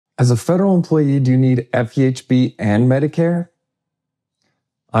As a federal employee, do you need FEHB and Medicare?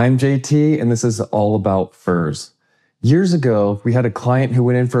 I'm JT, and this is All About FERS. Years ago, we had a client who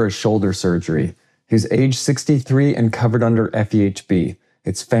went in for a shoulder surgery. He was age 63 and covered under FEHB.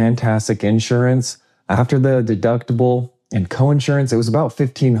 It's fantastic insurance. After the deductible and coinsurance, it was about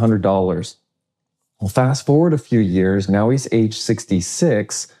 $1,500. Well, fast forward a few years, now he's age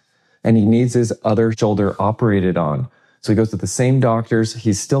 66, and he needs his other shoulder operated on. So he goes to the same doctors.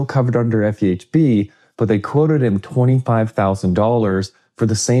 He's still covered under FEHB, but they quoted him $25,000 for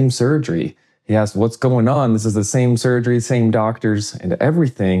the same surgery. He asked, what's going on? This is the same surgery, same doctors, and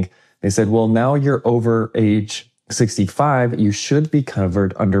everything. They said, well, now you're over age 65. You should be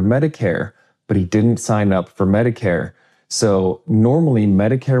covered under Medicare, but he didn't sign up for Medicare. So normally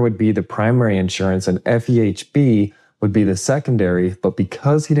Medicare would be the primary insurance and FEHB would be the secondary, but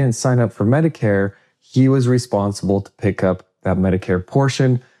because he didn't sign up for Medicare, he was responsible to pick up that Medicare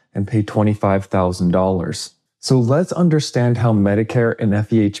portion and pay $25,000. So let's understand how Medicare and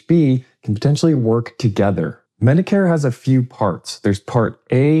FEHB can potentially work together. Medicare has a few parts. There's part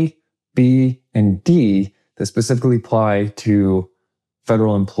A, B, and D that specifically apply to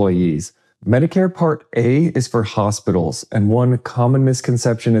federal employees. Medicare Part A is for hospitals, and one common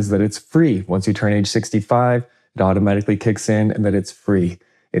misconception is that it's free. Once you turn age 65, it automatically kicks in and that it's free.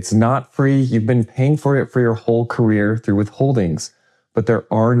 It's not free. You've been paying for it for your whole career through withholdings, but there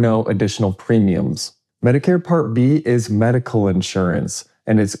are no additional premiums. Medicare Part B is medical insurance,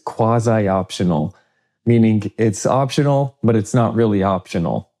 and it's quasi-optional, meaning it's optional, but it's not really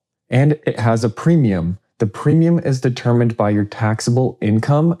optional. And it has a premium. The premium is determined by your taxable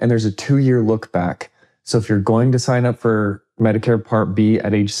income, and there's a 2-year look back. So if you're going to sign up for Medicare Part B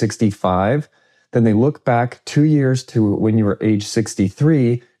at age 65, then they look back 2 years to when you were age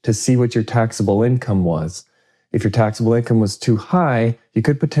 63 to see what your taxable income was. If your taxable income was too high, you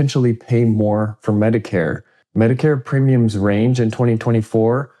could potentially pay more for Medicare. Medicare premiums range in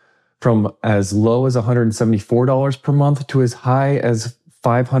 2024 from as low as $174 per month to as high as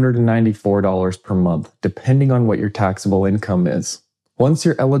 $594 per month, depending on what your taxable income is. Once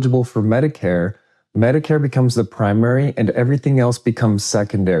you're eligible for Medicare, Medicare becomes the primary and everything else becomes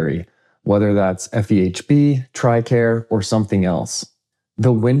secondary, whether that's FEHB, TRICARE, or something else.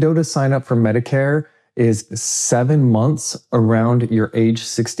 The window to sign up for Medicare is 7 months around your age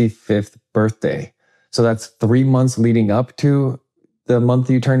 65th birthday. So that's 3 months leading up to the month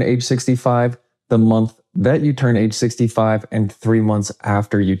you turn age 65, the month that you turn age 65, and 3 months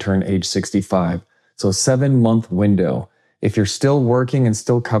after you turn age 65. So a 7-month window. If you're still working and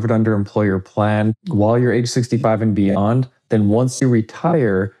still covered under employer plan while you're age 65 and beyond, then once you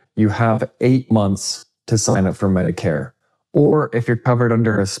retire, you have 8 months to sign up for Medicare. Or if you're covered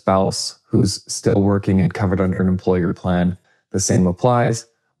under a spouse who's still working and covered under an employer plan, the same applies.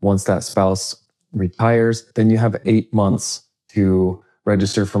 Once that spouse retires, then you have 8 months to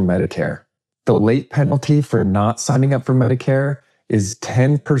register for Medicare. The late penalty for not signing up for Medicare is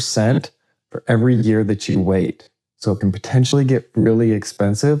 10% for every year that you wait. So it can potentially get really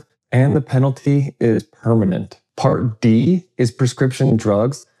expensive, and the penalty is permanent. Part D is prescription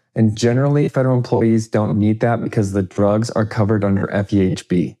drugs, and generally federal employees don't need that because the drugs are covered under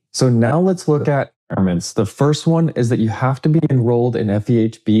FEHB. So now let's look at requirements. The first one is that you have to be enrolled in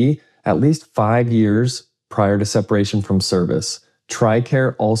FEHB at least 5 years prior to separation from service.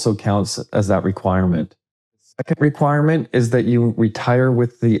 TRICARE also counts as that requirement. The second requirement is that you retire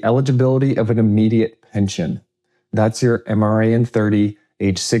with the eligibility of an immediate pension. That's your MRA and 30,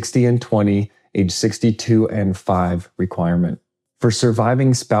 age 60 and 20, age 62 and 5 requirement. For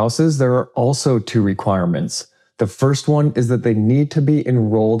surviving spouses, there are also 2 requirements. The first one is that they need to be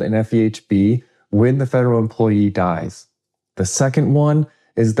enrolled in FEHB when the federal employee dies. The second one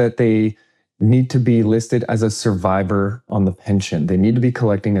is that they need to be listed as a survivor on the pension. They need to be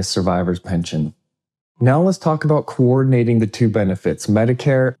collecting a survivor's pension. Now let's talk about coordinating the 2 benefits,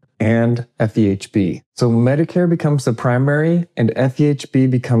 Medicare and FEHB. So Medicare becomes the primary and FEHB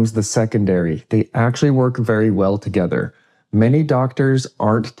becomes the secondary. They actually work very well together. Many doctors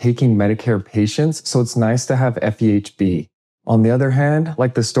aren't taking Medicare patients, so it's nice to have FEHB. On the other hand,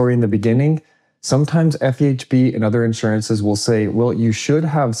 like the story in the beginning, sometimes FEHB and other insurances will say, well, you should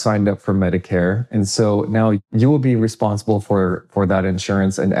have signed up for Medicare, and so now you will be responsible for that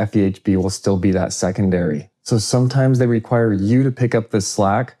insurance, and FEHB will still be that secondary. So sometimes they require you to pick up the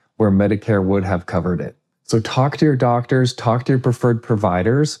slack where Medicare would have covered it. So talk to your doctors, talk to your preferred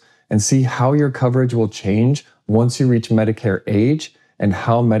providers, and see how your coverage will change once you reach Medicare age and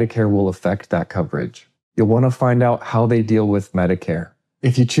how Medicare will affect that coverage. You'll want to find out how they deal with Medicare.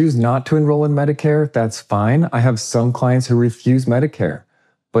 If you choose not to enroll in Medicare, that's fine. I have some clients who refuse Medicare.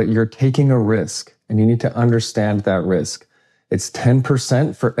 but you're taking a risk and you need to understand that risk. It's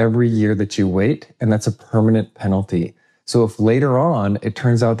 10% for every year that you wait, and that's a permanent penalty. So if later on it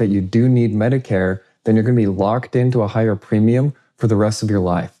turns out that you do need Medicare, then you're going to be locked into a higher premium for the rest of your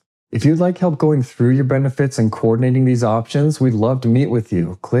life. If you'd like help going through your benefits and coordinating these options, we'd love to meet with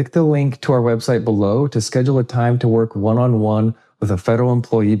you. Click the link to our website below to schedule a time to work one-on-one with a federal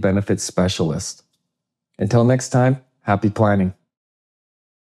employee benefits specialist. Until next time, happy planning.